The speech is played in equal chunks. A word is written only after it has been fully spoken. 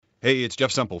Hey, it's Jeff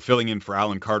Semple filling in for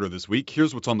Alan Carter this week.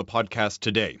 Here's what's on the podcast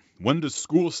today. When does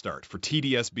school start for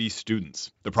TDSB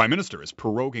students? The Prime Minister is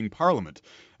proroguing Parliament,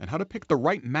 and how to pick the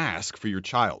right mask for your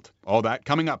child. All that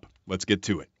coming up. Let's get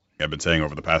to it. I've been saying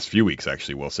over the past few weeks,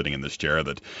 actually, while sitting in this chair,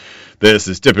 that this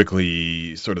is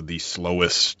typically sort of the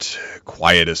slowest,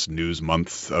 quietest news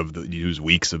month of the news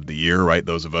weeks of the year, right?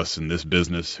 Those of us in this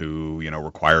business who,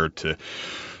 required to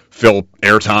fill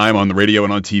airtime on the radio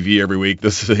and on TV every week.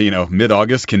 This,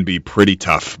 mid-August can be pretty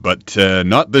tough, but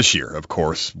not this year, of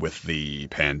course, with the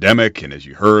pandemic. And as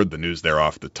you heard, the news there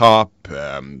off the top,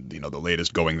 the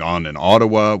latest going on in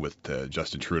Ottawa with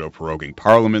Justin Trudeau proroguing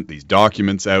Parliament, these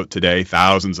documents out today,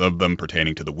 thousands of them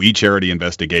pertaining to the We Charity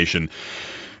investigation.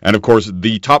 And of course,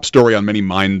 the top story on many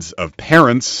minds of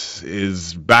parents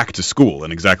is back to school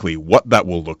and exactly what that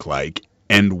will look like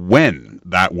and when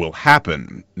that will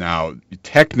happen. Now,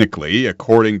 technically,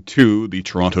 according to the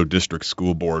Toronto District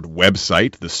School Board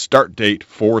website, the start date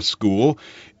for school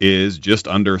is just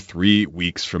under 3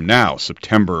 weeks from now,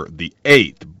 September the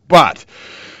 8th. But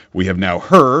we have now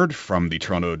heard from the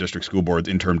Toronto District School Board's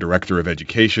Interim Director of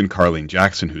Education, Carleen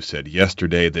Jackson, who said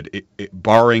yesterday that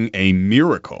barring a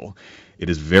miracle, it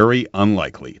is very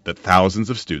unlikely that thousands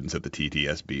of students at the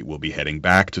TDSB will be heading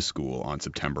back to school on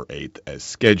September 8th as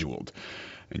scheduled.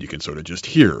 And you can sort of just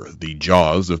hear the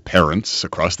jaws of parents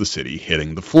across the city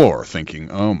hitting the floor, thinking,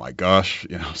 oh my gosh,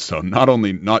 so not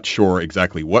only not sure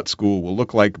exactly what school will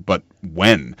look like, but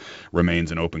when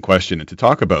remains an open question. And to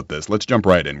talk about this, let's jump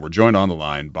right in. We're joined on the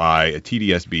line by a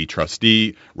TDSB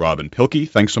Trustee Robin Pilkey.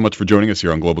 Thanks so much for joining us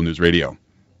here on Global News Radio.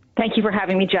 Thank you for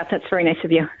having me, Jeff. That's very nice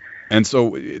of you. And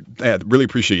so I really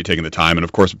appreciate you taking the time. And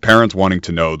of course, parents wanting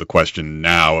to know the question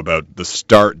now about the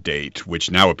start date,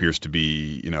 which now appears to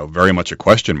be, very much a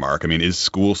question mark. I mean, is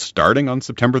school starting on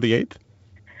September the 8th?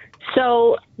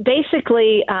 So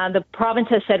basically, the province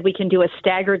has said we can do a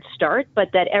staggered start, but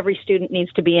that every student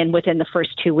needs to be in within the first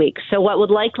 2 weeks. So what would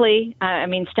likely,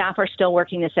 staff are still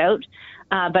working this out,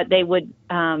 but they would,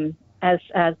 as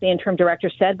the interim director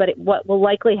said, but what will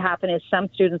likely happen is some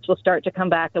students will start to come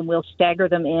back and we'll stagger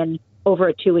them in over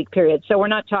a 2-week period. So we're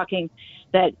not talking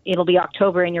that it'll be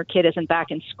October and your kid isn't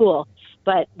back in school,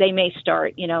 but they may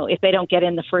start, if they don't get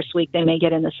in the first week, they may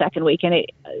get in the second week. And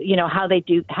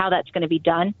how that's going to be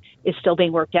done is still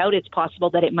being worked out. It's possible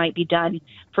that it might be done,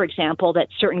 for example, that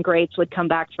certain grades would come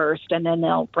back first and then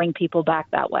they'll bring people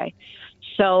back that way.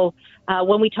 So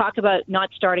when we talk about not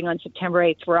starting on September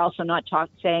 8th, we're also not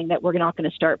saying that we're not going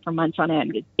to start for months on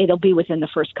end. It'll be within the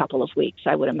first couple of weeks,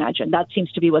 I would imagine. That seems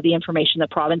to be what the information the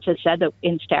province has said, that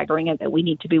in staggering it, that we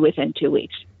need to be within 2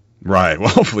 weeks. Right. Well,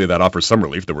 hopefully that offers some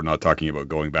relief that we're not talking about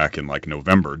going back in like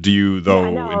November. Do you,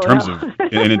 though, in terms of,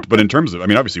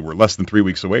 obviously we're less than 3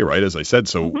 weeks away, right? As I said.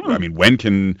 So, when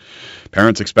can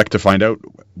parents expect to find out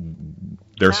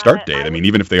their start date?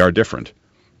 Even if they are different.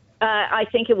 I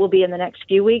think it will be in the next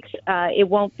few weeks. It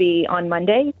won't be on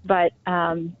Monday, but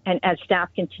and as staff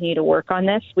continue to work on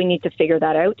this, we need to figure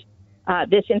that out.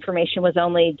 This information was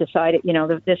only decided,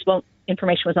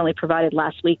 information was only provided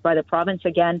last week by the province.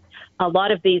 Again, a lot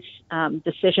of these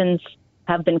decisions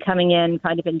have been coming in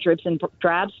kind of in dribs and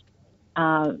drabs,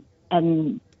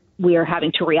 and we are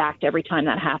having to react every time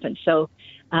that happens. So,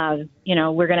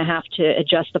 we're going to have to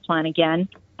adjust the plan again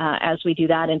as we do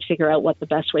that and figure out what the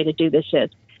best way to do this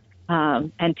is.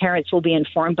 And parents will be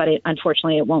informed, but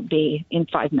unfortunately it won't be in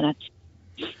 5 minutes.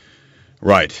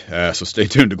 Right. So stay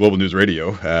tuned to Global News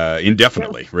Radio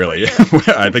indefinitely, really.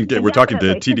 I think we're talking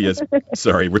to TDSB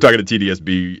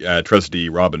Trustee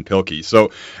Robin Pilkey.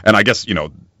 So, and I guess,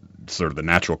 sort of the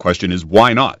natural question is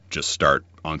why not just start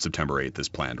on September 8th as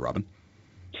planned, Robin?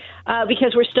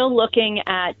 Because we're still looking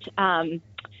at,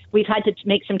 we've had to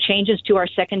make some changes to our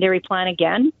secondary plan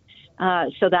again.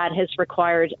 So that has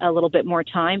required a little bit more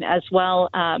time as well.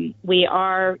 We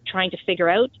are trying to figure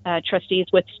out, trustees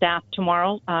with staff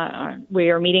tomorrow,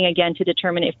 we are meeting again to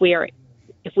determine if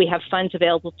we have funds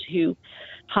available to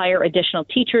hire additional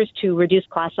teachers to reduce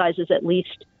class sizes, at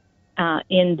least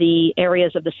in the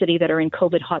areas of the city that are in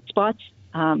COVID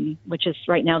hotspots, which is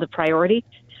right now the priority.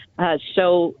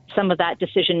 So some of that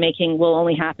decision making will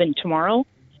only happen tomorrow.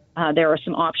 There are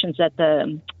some options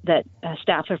that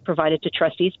staff have provided to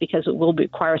trustees because it will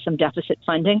require some deficit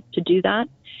funding to do that.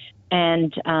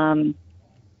 And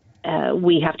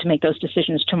we have to make those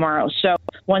decisions tomorrow. So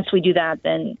once we do that,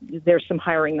 then there's some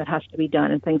hiring that has to be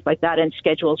done and things like that. And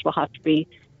schedules will have to be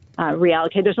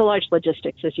reallocated. There's a large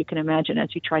logistics, as you can imagine,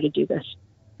 as you try to do this.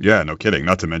 Yeah, no kidding.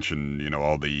 Not to mention,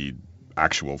 all the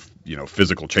actual,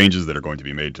 physical changes that are going to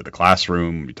be made to the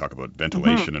classroom. We talk about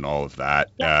ventilation and all of that.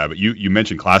 Yeah. But you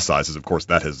mentioned class sizes. Of course,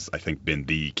 that has, I think, been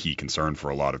the key concern for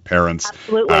a lot of parents.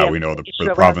 Absolutely. We know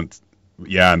the province.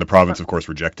 Yeah, and the province, of course,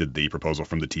 rejected the proposal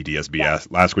from the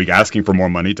TDSB last week, asking for more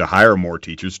money to hire more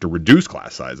teachers to reduce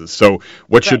class sizes. So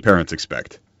what should parents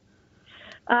expect?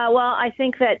 Well, I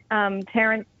think that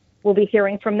parents will be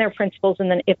hearing from their principals,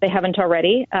 and then if they haven't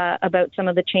already, about some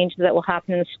of the changes that will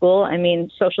happen in the school. I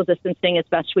mean, social distancing as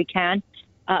best we can.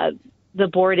 The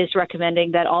board is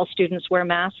recommending that all students wear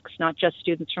masks, not just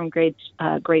students from grades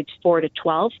 4 to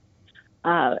 12.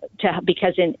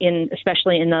 Because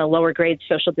especially in the lower grades,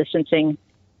 social distancing,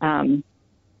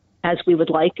 as we would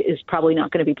like, is probably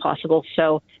not going to be possible.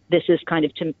 So this is kind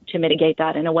of to mitigate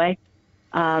that in a way.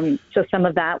 So some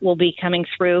of that will be coming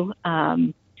through.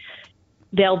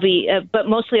 There'll be, but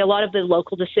mostly a lot of the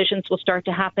local decisions will start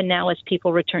to happen now as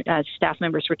people return, as staff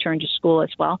members return to school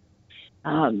as well,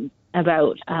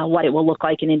 about what it will look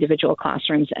like in individual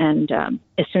classrooms. And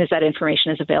as soon as that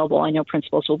information is available, I know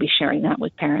principals will be sharing that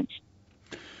with parents.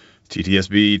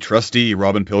 TDSB Trustee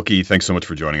Robin Pilkey, thanks so much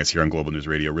for joining us here on Global News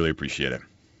Radio. Really appreciate it.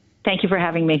 Thank you for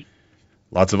having me.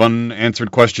 Lots of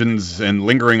unanswered questions and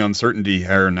lingering uncertainty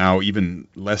here now, even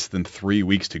less than 3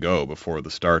 weeks to go before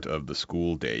the start of the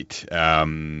school date.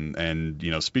 And,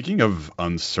 speaking of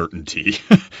uncertainty,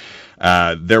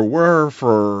 there were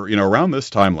for, around this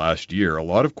time last year, a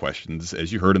lot of questions,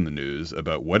 as you heard in the news,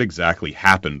 about what exactly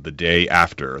happened the day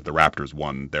after the Raptors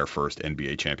won their first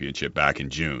NBA championship back in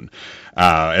June.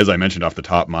 As I mentioned off the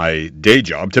top, my day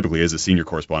job typically is a senior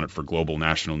correspondent for Global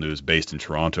National News based in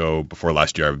Toronto. Before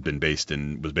last year, I've been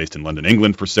was based in London,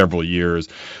 England for several years.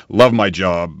 Love my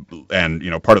job, and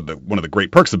one of the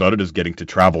great perks about it is getting to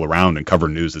travel around and cover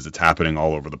news as it's happening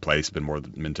all over the place. Been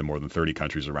into more than 30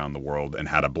 countries around the world and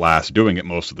had a blast doing it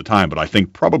most of the time. But I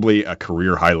think probably a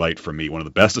career highlight for me, one of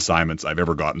the best assignments I've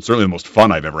ever gotten, certainly the most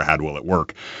fun I've ever had while at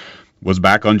work, was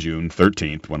back on June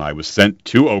 13th when I was sent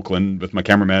to Oakland with my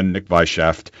cameraman Nick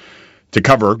Weisheft to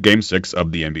cover Game 6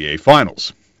 of the NBA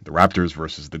Finals, the Raptors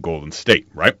versus the Golden State,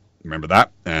 right? Remember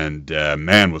that? And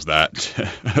man, was that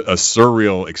a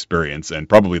surreal experience. And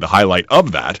probably the highlight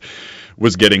of that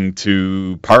was getting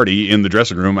to party in the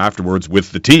dressing room afterwards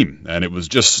with the team. And it was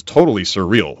just totally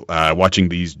surreal watching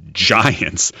these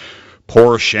giants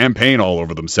pour champagne all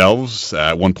over themselves.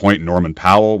 At one point, Norman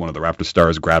Powell, one of the Raptor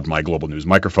stars, grabbed my Global News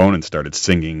microphone and started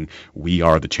singing "We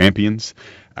Are the Champions."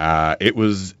 It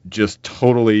was just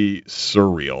totally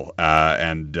surreal,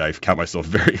 and I count myself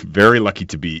very, very lucky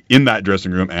to be in that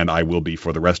dressing room, and I will be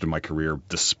for the rest of my career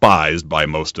despised by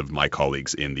most of my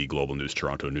colleagues in the Global News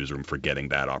Toronto newsroom for getting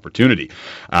that opportunity.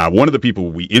 One of the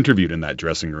people we interviewed in that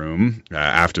dressing room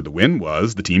after the win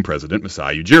was the team president,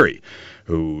 Masai Ujiri,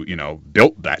 who,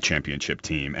 built that championship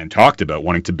team and talked about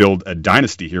wanting to build a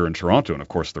dynasty here in Toronto. And of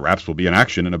course, the Raps will be in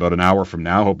action in about an hour from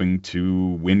now, hoping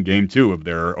to win Game 2 of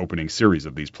their opening series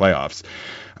of these playoffs.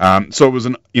 So it was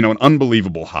an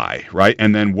unbelievable high, right?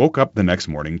 And then woke up the next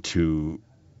morning to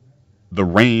the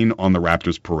rain on the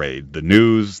Raptors parade, the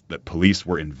news that police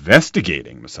were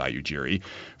investigating Masai Ujiri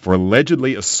for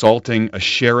allegedly assaulting a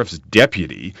sheriff's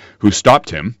deputy who stopped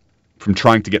him from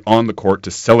trying to get on the court to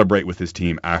celebrate with his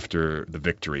team after the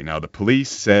victory. Now, the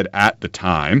police said at the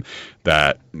time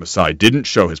that Masai didn't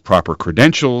show his proper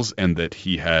credentials and that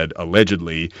he had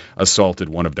allegedly assaulted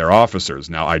one of their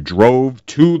officers. Now, I drove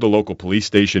to the local police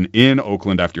station in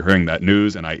Oakland after hearing that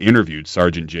news, and I interviewed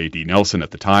Sergeant J.D. Nelson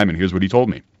at the time, and here's what he told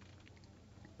me.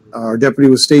 Our deputy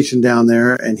was stationed down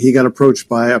there, and he got approached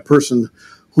by a person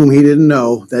whom he didn't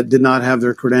know that did not have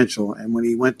their credential. And when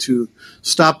he went to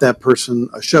stop that person,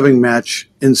 a shoving match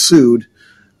ensued,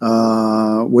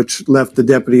 which left the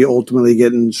deputy ultimately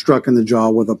getting struck in the jaw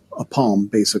with a palm,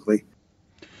 basically.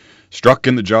 Struck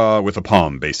in the jaw with a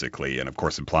palm, basically, and of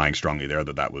course implying strongly there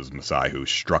that that was Masai who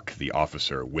struck the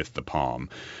officer with the palm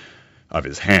of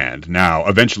his hand. Now,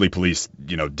 eventually police,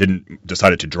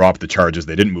 decided to drop the charges.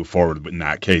 They didn't move forward in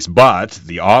that case, but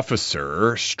the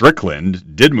officer,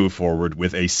 Strickland, did move forward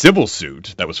with a civil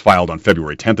suit that was filed on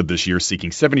February 10th of this year,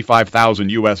 seeking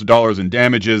 $75,000 in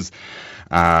damages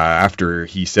after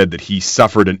he said that he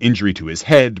suffered an injury to his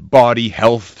head, body,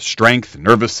 health, strength,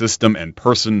 nervous system, and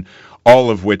person, all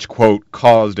of which, quote,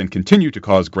 caused and continue to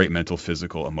cause great mental,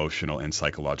 physical, emotional, and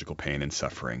psychological pain and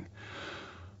suffering.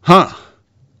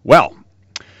 Well,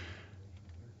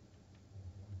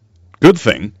 good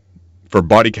thing for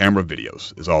body camera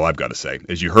videos is all I've got to say.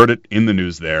 As you heard it in the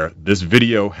news there, this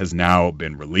video has now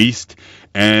been released,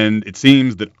 and it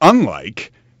seems that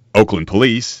unlike Oakland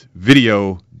police,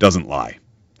 video doesn't lie.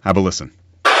 Have a listen.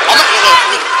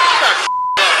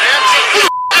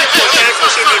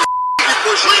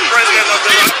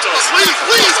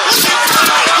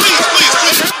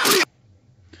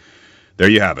 There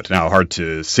you have it. Now, hard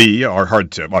to see, or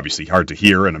obviously hard to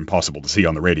hear and impossible to see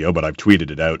on the radio, but I've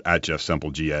tweeted it out at Jeff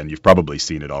Semple GN. You've probably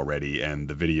seen it already, and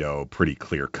the video, pretty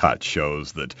clear cut,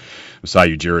 shows that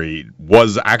Masai Ujiri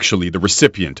was actually the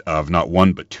recipient of not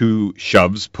one but two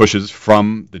shoves, pushes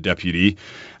from the deputy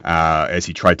as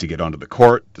he tried to get onto the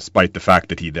court, despite the fact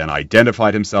that he then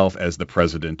identified himself as the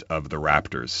president of the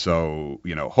Raptors. So,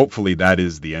 hopefully that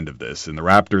is the end of this. And the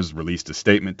Raptors released a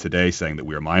statement today saying that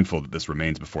we are mindful that this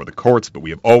remains before the courts, but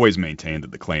we have always maintained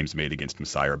that the claims made against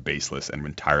Masai are baseless and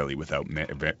entirely without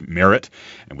merit,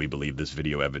 and we believe this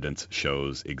video evidence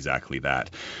shows exactly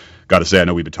that. Got to say, I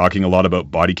know we've been talking a lot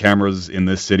about body cameras in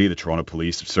this city. The Toronto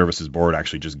Police Services Board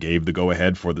actually just gave the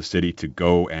go-ahead for the city to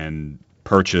go and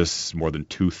purchase more than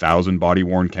 2,000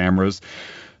 body-worn cameras.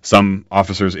 Some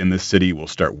officers in this city will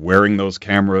start wearing those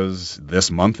cameras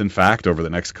this month, in fact, over the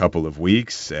next couple of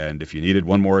weeks. And if you needed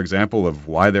one more example of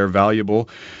why they're valuable,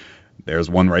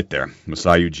 there's one right there.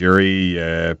 Masai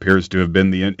Ujiri appears to have been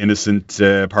the innocent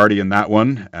party in that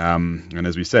one. And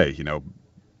as we say,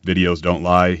 videos don't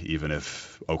lie, even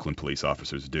if Oakland police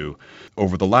officers do.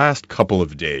 Over the last couple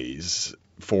of days,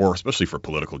 especially for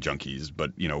political junkies,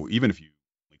 but even if you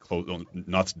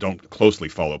don't closely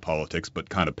follow politics, but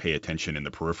kind of pay attention in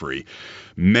the periphery,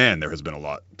 man, there has been a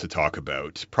lot to talk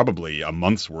about. Probably a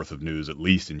month's worth of news, at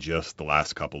least in just the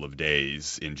last couple of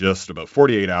days. In just about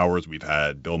 48 hours, we've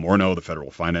had Bill Morneau, the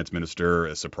federal finance minister,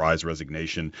 a surprise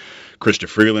resignation. Chrystia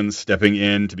Freeland stepping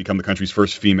in to become the country's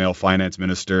first female finance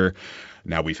minister.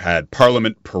 Now we've had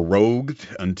Parliament prorogued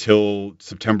until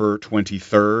September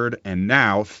 23rd, and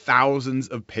now thousands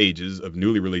of pages of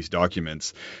newly released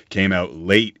documents came out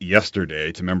late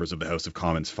yesterday to members of the House of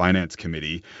Commons Finance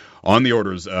Committee on the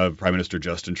orders of Prime Minister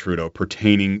Justin Trudeau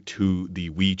pertaining to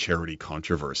the We Charity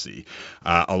controversy.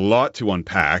 A lot to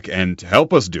unpack, and to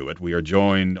help us do it, we are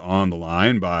joined on the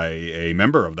line by a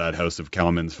member of that House of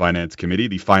Commons Finance Committee,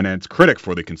 the finance critic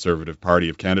for the Conservative Party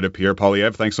of Canada, Pierre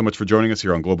Poilievre. Thanks so much for joining us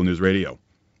here on Global News Radio.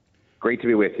 Great to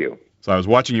be with you. So I was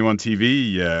watching you on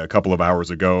TV a couple of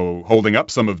hours ago, holding up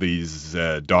some of these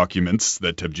documents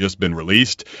that have just been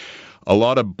released. A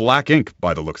lot of black ink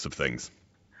by the looks of things.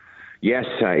 Yes,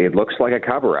 it looks like a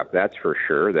cover-up, that's for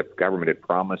sure. The government had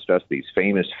promised us these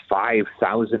famous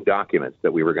 5,000 documents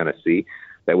that we were going to see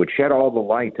that would shed all the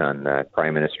light on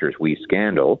Prime Minister's We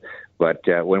scandal. But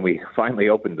when we finally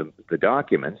opened the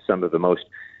documents, some of the most,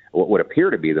 what would appear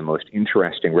to be the most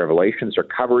interesting revelations are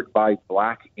covered by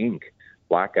black ink,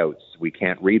 blackouts. We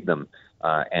can't read them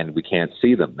and we can't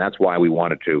see them. That's why we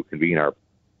wanted to convene our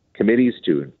committees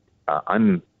to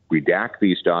unredact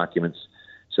these documents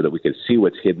so that we could see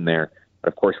what's hidden there. But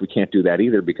of course, we can't do that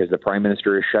either because the Prime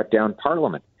Minister has shut down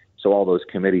Parliament. So all those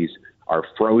committees are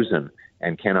frozen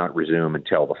and cannot resume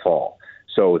until the fall.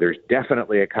 So there's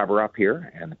definitely a cover-up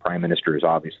here, and the Prime Minister is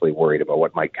obviously worried about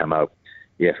what might come out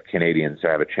if Canadians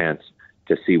have a chance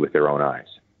to see with their own eyes.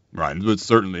 Right. But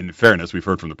certainly, in fairness, we've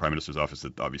heard from the Prime Minister's office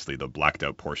that obviously the blacked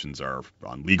out portions are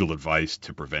on legal advice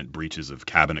to prevent breaches of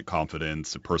cabinet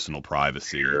confidence, personal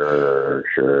privacy. Sure.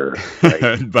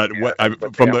 Right. But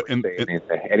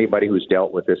anybody who's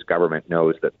dealt with this government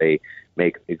knows that they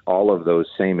make all of those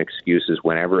same excuses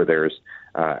whenever there's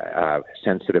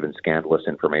sensitive and scandalous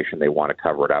information. They want to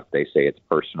cover it up. They say it's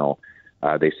personal.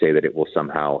 They say that it will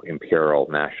somehow imperil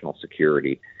national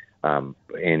security.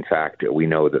 In fact, we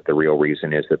know that the real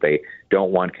reason is that they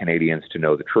don't want Canadians to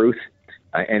know the truth.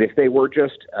 And if they were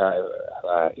just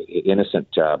innocent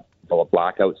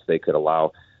blackouts, they could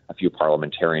allow a few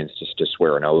parliamentarians just to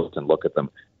swear an oath and look at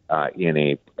them in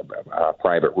a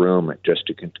private room just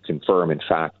to confirm, in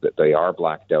fact, that they are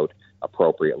blacked out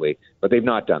appropriately. But they've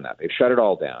not done that. They've shut it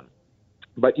all down.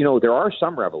 But, there are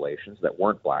some revelations that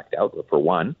weren't blacked out. For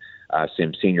one,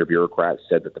 some senior bureaucrats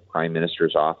said that the Prime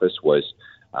Minister's office was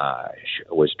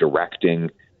directing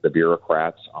the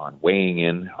bureaucrats on weighing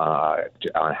in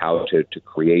on how to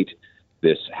create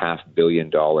this $500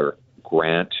 million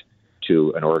grant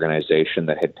to an organization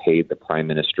that had paid the Prime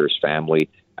Minister's family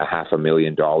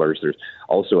 $500,000. There's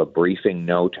also a briefing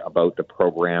note about the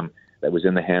program that was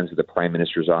in the hands of the Prime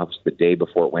Minister's office the day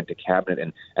before it went to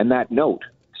Cabinet. And that note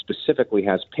specifically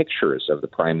has pictures of the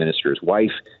Prime Minister's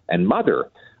wife and mother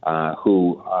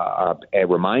who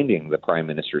reminding the Prime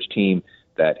Minister's team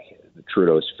that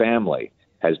Trudeau's family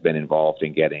has been involved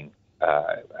in getting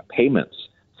payments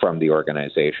from the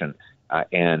organization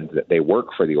and that they work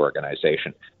for the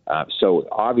organization. So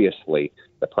obviously,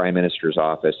 the Prime Minister's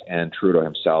office and Trudeau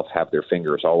himself have their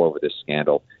fingers all over this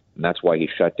scandal, and that's why he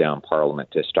shut down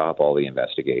Parliament to stop all the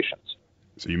investigations.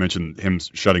 So you mentioned him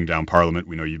shutting down Parliament.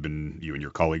 We know you and your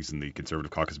colleagues in the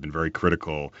Conservative caucus have been very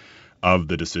critical of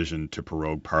the decision to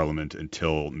prorogue Parliament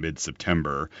until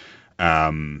mid-September.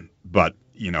 But,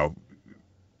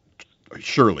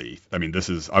 surely, I mean, this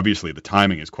is obviously the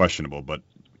timing is questionable, but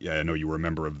yeah, I know you were a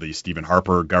member of the Stephen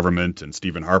Harper government, and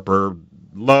Stephen Harper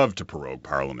loved to prorogue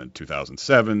Parliament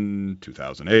 2007,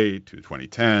 2008,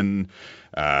 2010.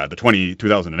 The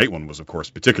 2008 one was, of course,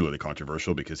 particularly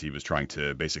controversial because he was trying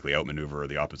to basically outmaneuver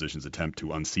the opposition's attempt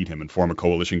to unseat him and form a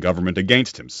coalition government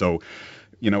against him. So,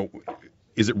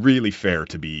 is it really fair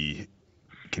to be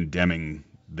condemning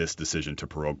this decision to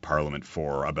prorogue Parliament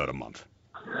for about a month?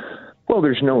 Well,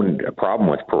 there's no problem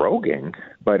with proroguing,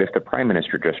 but if the Prime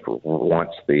Minister just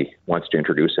wants to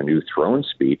introduce a new throne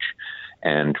speech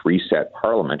and reset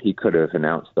Parliament, he could have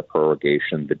announced the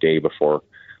prorogation the day before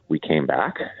we came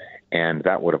back, and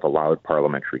that would have allowed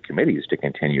parliamentary committees to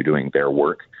continue doing their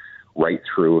work right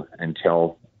through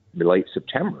until late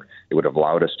September. It would have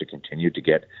allowed us to continue to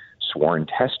get sworn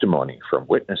testimony from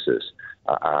witnesses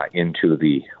into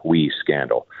the WE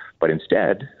scandal. But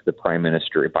instead, the Prime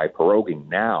Minister, by proroguing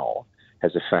now,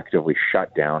 has effectively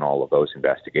shut down all of those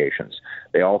investigations.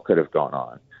 They all could have gone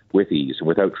on with ease and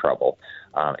without trouble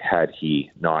had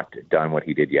he not done what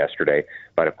he did yesterday.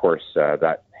 But of course,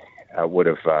 that would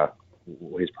have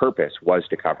his purpose was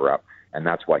to cover up, and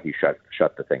that's why he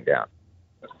shut the thing down.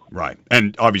 Right.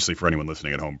 And obviously for anyone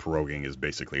listening at home, proroguing is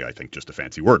basically, I think, just a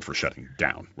fancy word for shutting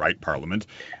down, right? Parliament,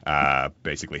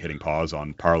 basically hitting pause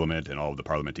on Parliament and all of the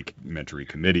parliamentary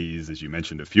committees, as you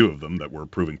mentioned, a few of them that were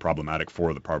proving problematic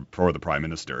for the Prime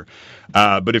Minister.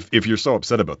 But if you're so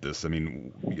upset about this, I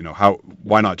mean,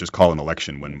 why not just call an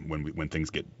election when things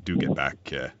get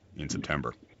back in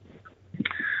September?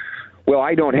 Well,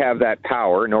 I don't have that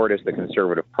power, nor does the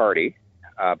Conservative Party.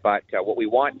 But what we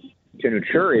want to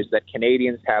ensure is that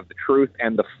Canadians have the truth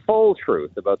and the full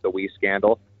truth about the WE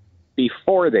scandal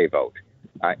before they vote.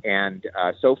 And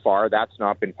so far, that's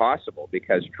not been possible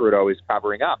because Trudeau is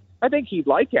covering up. I think he'd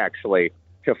like, actually,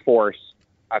 to force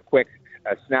a quick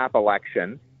snap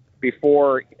election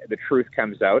before the truth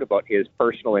comes out about his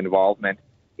personal involvement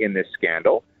in this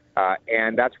scandal.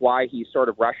 And that's why he's sort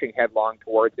of rushing headlong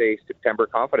towards a September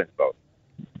confidence vote.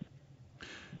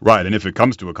 Right, and if it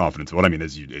comes to a confidence vote, I mean,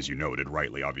 as you noted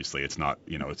rightly, obviously, it's not,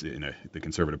 it's the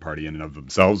Conservative Party in and of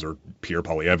themselves, or Pierre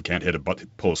Poilievre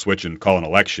can't pull a switch and call an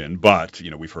election. But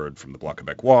we've heard from the Bloc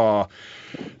Québécois,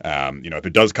 if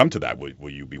it does come to that, will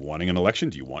you be wanting an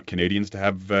election? Do you want Canadians to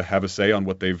have a say on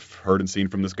what they've heard and seen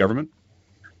from this government?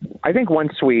 I think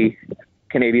once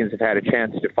Canadians have had a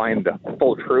chance to find the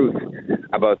full truth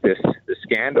about the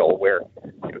scandal, where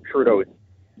Trudeau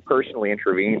personally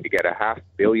intervened to get a $500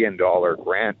 million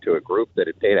grant to a group that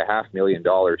had paid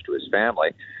 $500,000 to his family.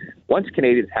 Once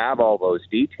Canadians have all those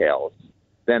details,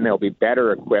 then they'll be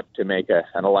better equipped to make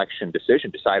an election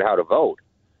decision, decide how to vote.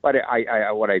 But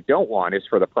what I don't want is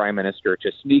for the Prime Minister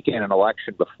to sneak in an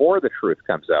election before the truth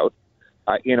comes out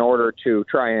in order to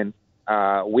try and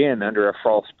win under a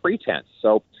false pretense.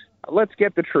 So let's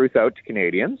get the truth out to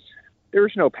Canadians.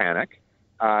 There's no panic.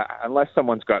 Unless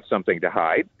someone's got something to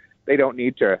hide, they don't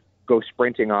need to go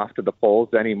sprinting off to the polls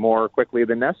any more quickly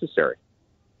than necessary.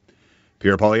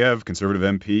 Pierre Poilievre, Conservative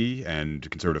MP and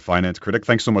Conservative finance critic,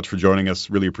 thanks so much for joining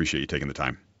us. Really appreciate you taking the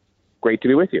time. Great to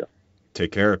be with you.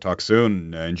 Take care. Talk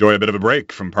soon. Enjoy a bit of a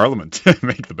break from Parliament.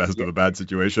 Make the best of a bad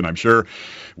situation. I'm sure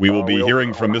we will be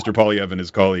hearing from Mr. Poilievre and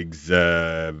his colleagues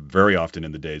very often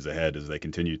in the days ahead as they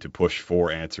continue to push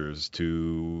for answers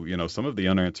to, some of the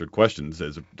unanswered questions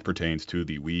as it pertains to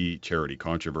the WE charity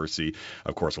controversy.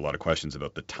 Of course, a lot of questions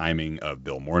about the timing of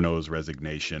Bill Morneau's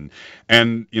resignation.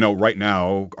 And, right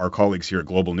now, our colleagues here at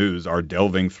Global News are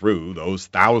delving through those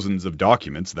thousands of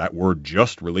documents that were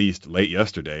just released late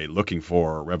yesterday, looking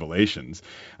for revelations.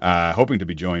 Hoping to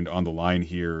be joined on the line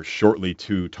here shortly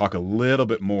to talk a little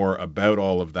bit more about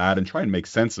all of that and try and make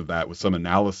sense of that with some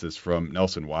analysis from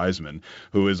Nelson Wiseman,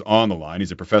 who is on the line.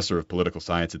 He's a professor of political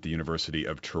science at the University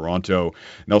of Toronto.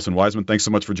 Nelson Wiseman, thanks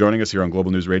so much for joining us here on Global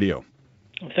News Radio.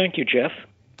 Thank you, Jeff.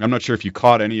 I'm not sure if you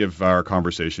caught any of our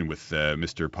conversation with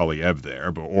Mr. Poilievre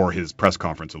there, or his press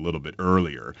conference a little bit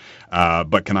earlier.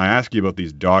 But can I ask you about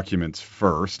these documents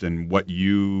first and what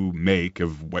you make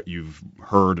of what you've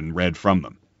heard and read from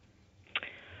them?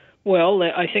 Well,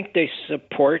 I think they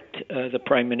support the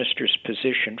Prime Minister's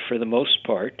position for the most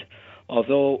part,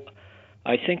 although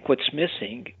I think what's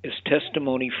missing is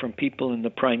testimony from people in the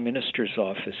Prime Minister's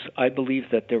office. I believe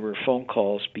that there were phone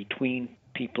calls between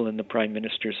people in the Prime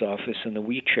Minister's office and the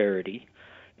WE charity.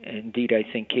 Indeed, I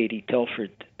think Katie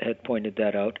Telford had pointed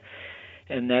that out.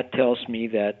 And that tells me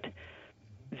that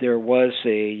there was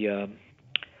a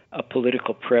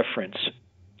political preference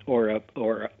or a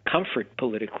comfort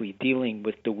politically dealing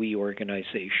with the WE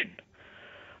organization.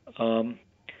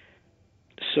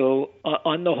 So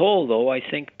on the whole, though, I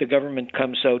think the government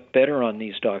comes out better on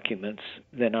these documents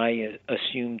than I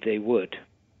assumed they would.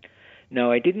 Now,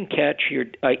 I didn't catch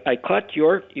I caught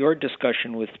your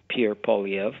discussion with Pierre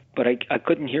Poilievre, but I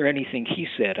couldn't hear anything he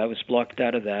said. I was blocked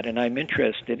out of that, and I'm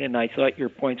interested, and I thought your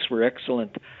points were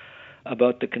excellent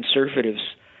about the Conservatives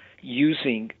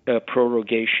using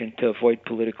prorogation to avoid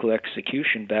political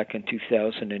execution back in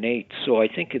 2008. So I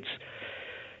think it's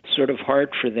sort of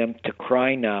hard for them to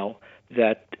cry now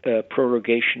that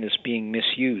prorogation is being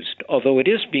misused, although it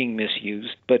is being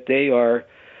misused, but they are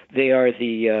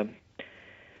the...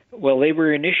 they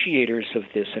were initiators of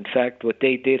this. In fact, what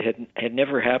they did had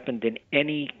never happened in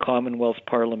any Commonwealth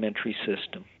parliamentary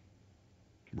system.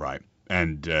 Right.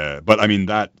 And but I mean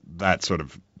that sort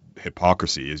of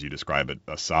hypocrisy, as you describe it,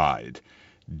 aside,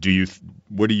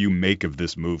 what do you make of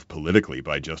this move politically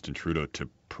by Justin Trudeau to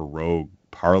prorogue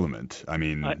Parliament? I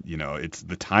mean, it's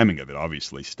the timing of it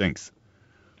obviously stinks.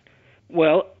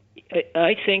 Well,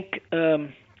 I think.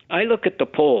 I look at the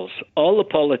polls. All the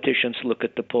politicians look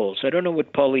at the polls. I don't know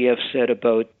what Poilievre said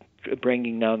about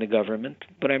bringing down the government,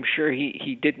 but I'm sure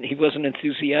he didn't. He wasn't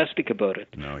enthusiastic about it.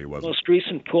 No, he wasn't. The most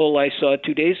recent poll I saw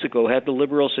 2 days ago had the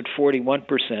Liberals at 41%,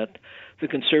 the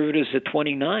Conservatives at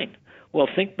 29%. Well,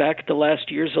 think back to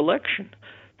last year's election.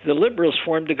 The Liberals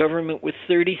formed a government with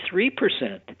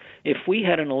 33%. If we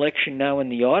had an election now in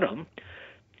the autumn,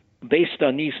 based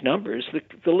on these numbers,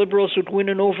 the Liberals would win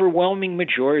an overwhelming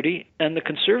majority and the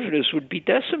Conservatives would be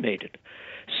decimated.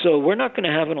 So we're not going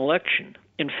to have an election.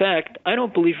 In fact, I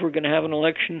don't believe we're going to have an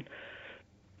election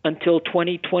until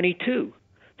 2022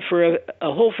 for a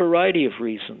whole variety of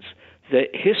reasons. The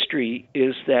history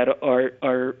is that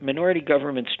our minority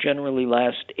governments generally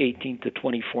last 18 to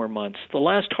 24 months. The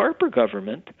last Harper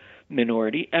government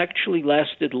minority actually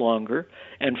lasted longer,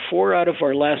 and 4 out of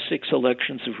our last 6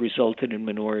 elections have resulted in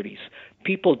minorities.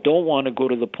 People don't want to go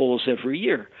to the polls every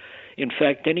year. In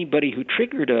fact, anybody who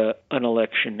triggered an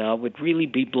election now would really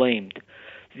be blamed.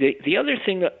 The other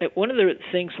thing, one of the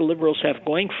things the Liberals have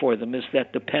going for them is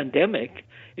that the pandemic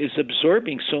is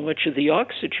absorbing so much of the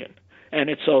oxygen, and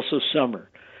it's also summer.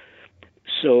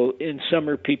 So in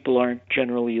summer, people aren't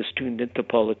generally as tuned into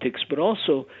politics, but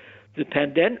also the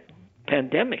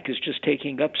pandemic is just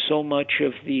taking up so much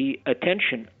of the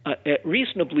attention,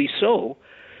 reasonably so.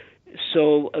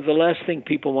 So the last thing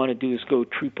people want to do is go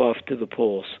troop off to the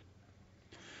polls.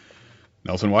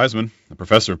 Nelson Wiseman, a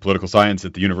professor of political science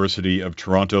at the University of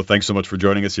Toronto. Thanks so much for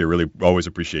joining us here. Really always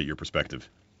appreciate your perspective.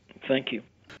 Thank you.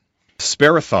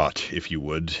 Spare a thought, if you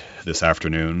would, this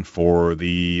afternoon for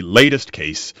the latest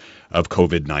case of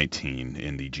COVID-19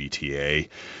 in the GTA.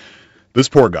 This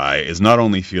poor guy is not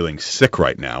only feeling sick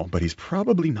right now, but he's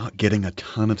probably not getting a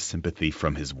ton of sympathy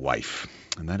from his wife.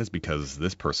 And that is because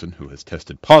this person who has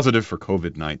tested positive for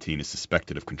COVID-19 is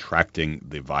suspected of contracting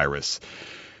the virus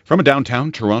from a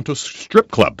downtown Toronto strip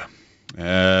club,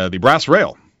 the Brass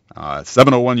Rail,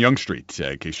 701 Yonge Street,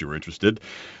 in case you were interested,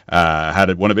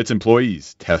 had one of its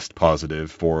employees test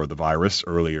positive for the virus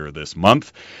earlier this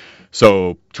month.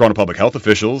 So Toronto public health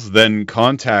officials then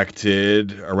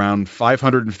contacted around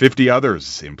 550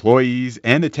 others, employees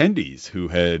and attendees, who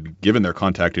had given their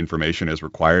contact information as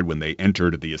required when they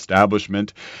entered the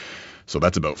establishment. So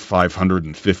that's about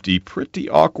 550 pretty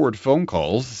awkward phone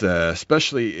calls,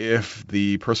 especially if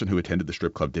the person who attended the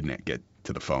strip club didn't get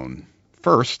to the phone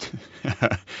first.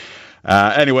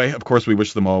 Anyway, of course, we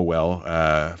wish them all well,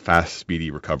 fast,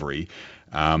 speedy recovery.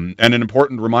 And an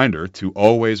important reminder to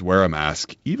always wear a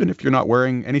mask, even if you're not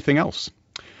wearing anything else.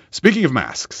 Speaking of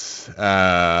masks,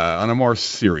 on a more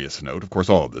serious note, of course,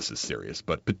 all of this is serious,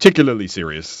 but particularly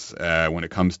serious when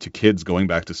it comes to kids going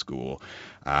back to school,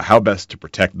 how best to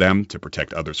protect them, to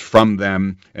protect others from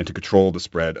them, and to control the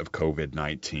spread of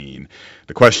COVID-19.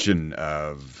 The question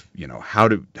of, how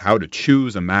to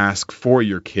choose a mask for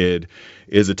your kid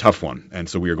is a tough one. And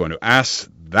so we are going to ask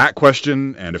that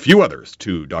question and a few others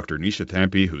to Dr. Nisha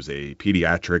Thampi, who's a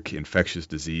pediatric infectious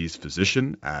disease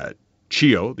physician at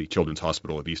CHEO, the Children's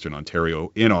Hospital of Eastern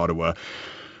Ontario in Ottawa.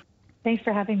 Thanks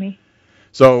for having me.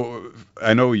 So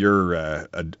I know you're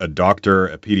a doctor,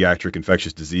 a pediatric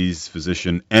infectious disease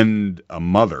physician, and a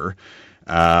mother.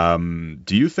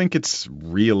 Do you think it's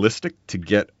realistic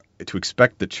to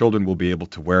expect that children will be able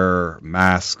to wear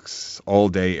masks all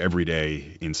day, every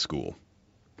day in school?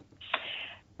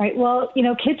 Right. Well,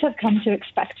 kids have come to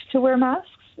expect to wear masks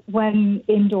when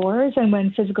indoors and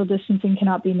when physical distancing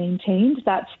cannot be maintained.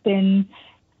 That's been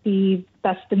the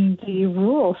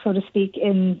rule, so to speak,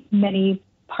 in many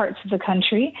parts of the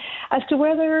country. As to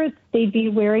whether they'd be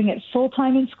wearing it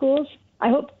full-time in schools, I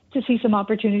hope to see some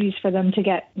opportunities for them to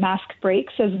get mask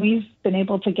breaks, as we've been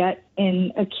able to get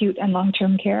in acute and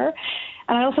long-term care.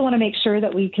 And I also want to make sure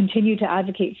that we continue to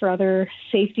advocate for other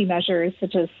safety measures,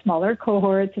 such as smaller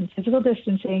cohorts and physical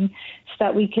distancing, so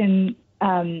that we can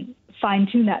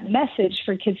fine-tune that message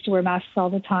for kids to wear masks all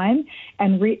the time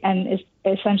and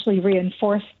essentially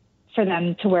reinforce for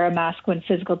them to wear a mask when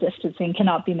physical distancing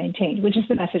cannot be maintained, which is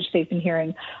the message they've been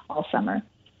hearing all summer.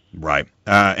 Right.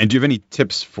 And do you have any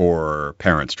tips for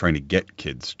parents trying to get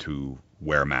kids to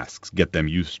wear masks, get them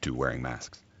used to wearing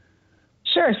masks?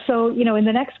 Sure. So, in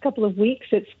the next couple of weeks,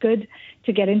 it's good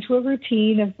to get into a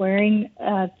routine of wearing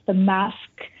the mask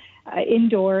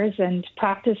indoors and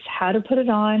practice how to put it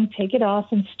on, take it off,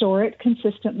 and store it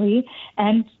consistently,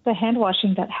 and the hand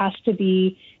washing that has to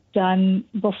be done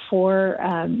before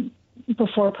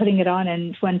putting it on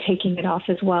and when taking it off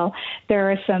as well.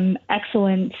 There are some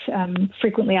excellent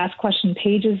frequently asked question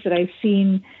pages that I've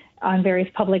seen on various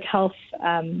public health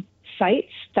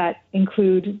sites that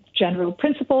include general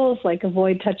principles like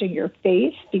avoid touching your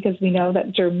face, because we know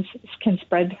that germs can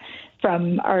spread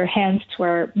from our hands to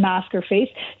our mask or face.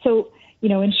 So,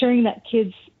 ensuring that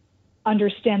kids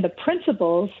understand the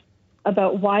principles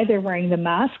about why they're wearing the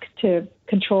mask to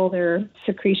control their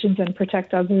secretions and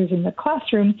protect others in the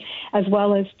classroom, as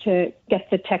well as to get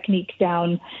the technique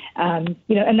down. And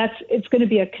it's going to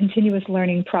be a continuous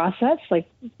learning process, but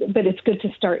it's good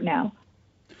to start now.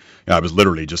 I was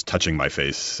literally just touching my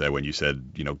face when you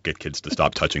said, get kids to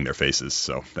stop touching their faces.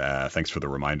 So thanks for the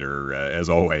reminder, as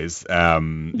always.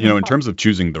 In terms of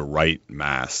choosing the right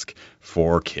mask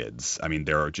for kids,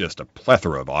 there are just a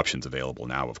plethora of options available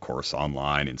now, of course,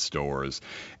 online, in stores.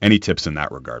 Any tips in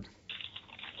that regard?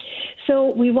 So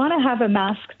we want to have a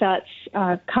mask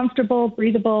that's comfortable,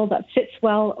 breathable, that fits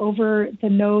well over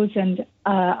the nose and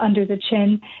under the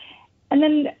chin. And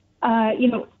then,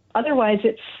 otherwise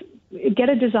get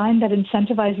a design that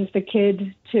incentivizes the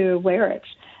kid to wear it.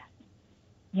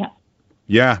 Yeah.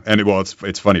 Yeah, and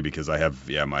it's funny because I have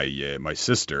my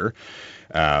sister.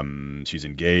 She's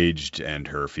engaged, and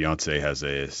her fiance has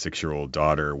a 6-year-old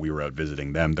daughter. We were out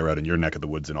visiting them. They're out in your neck of the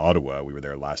woods in Ottawa. We were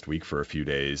there last week for a few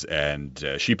days, and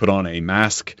she put on a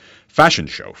mask fashion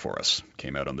show for us.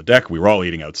 Came out on the deck. We were all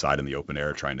eating outside in the open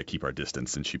air, trying to keep our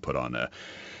distance, and she put on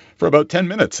for about 10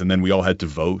 minutes, and then we all had to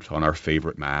vote on our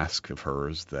favorite mask of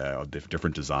hers, the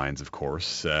different designs, of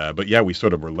course. But yeah, we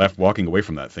sort of were left walking away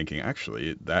from that thinking,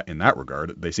 actually, that in that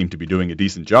regard, they seem to be doing a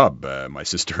decent job, my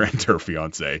sister and her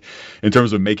fiance, in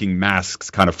terms of making masks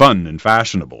kind of fun and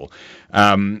fashionable.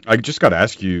 I just got to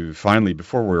ask you, finally,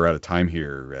 before we're out of time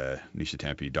here, Nisha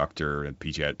Thampi, doctor and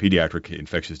pediatric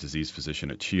infectious disease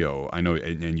physician at CHEO. I know,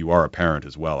 and you are a parent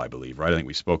as well, I believe, right? I think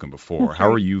we've spoken before. That's How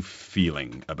right. are you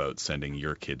feeling about sending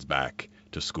your kids back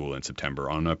to school in September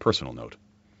on a personal note?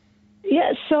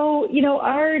 Yeah, so,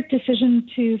 our decision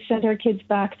to send our kids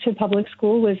back to public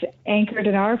school was anchored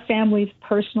in our family's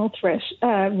personal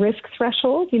risk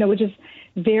threshold, which is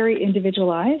very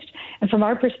individualized. And from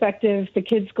our perspective, the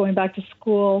kids are going back to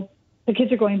school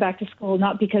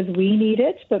not because we need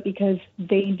it, but because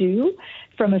they do,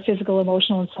 from a physical,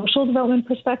 emotional, and social development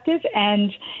perspective.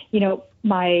 And,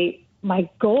 my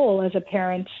goal as a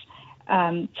parent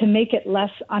to make it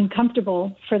less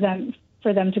uncomfortable for them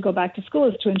to go back to school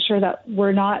is to ensure that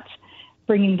we're not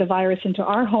bringing the virus into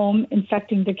our home,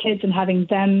 infecting the kids, and having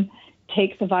them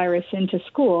take the virus into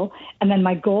school. And then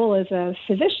my goal as a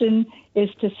physician is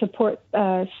to support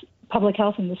public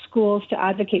health in the schools, to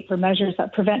advocate for measures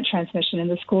that prevent transmission in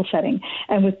the school setting.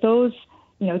 And with those,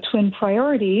 twin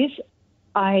priorities,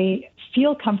 I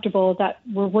feel comfortable that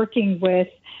we're working with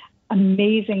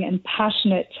amazing and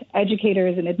passionate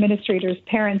educators and administrators,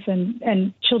 parents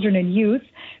and children and youth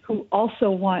who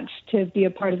also want to be a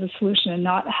part of the solution and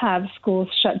not have schools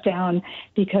shut down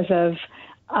because of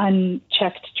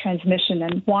unchecked transmission,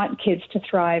 and want kids to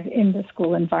thrive in the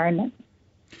school environment.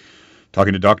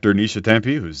 Talking to Dr. Nisha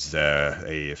Thampi, who's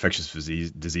a infectious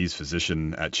disease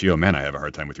physician at CHEO. Man, I have a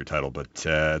hard time with your title, but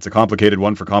it's a complicated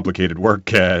one for complicated work.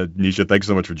 Nisha, thanks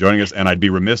so much for joining us. And I'd be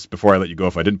remiss before I let you go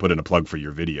if I didn't put in a plug for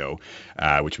your video,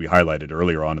 which we highlighted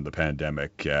earlier on in the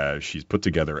pandemic. She's put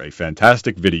together a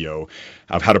fantastic video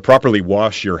of how to properly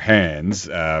wash your hands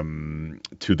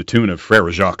to the tune of Frère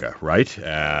Jacques, right?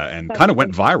 And kind of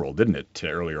went viral, didn't it,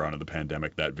 earlier on in the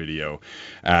pandemic, that video.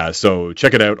 So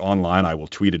check it out online. I will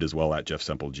tweet it as well at Jeff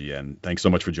Semple GN. Thanks so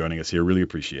much for joining us here. Really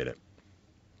appreciate it.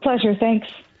 Pleasure. Thanks.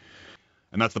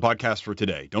 And that's the podcast for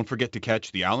today. Don't forget to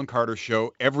catch The Alan Carter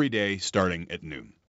Show every day starting at noon.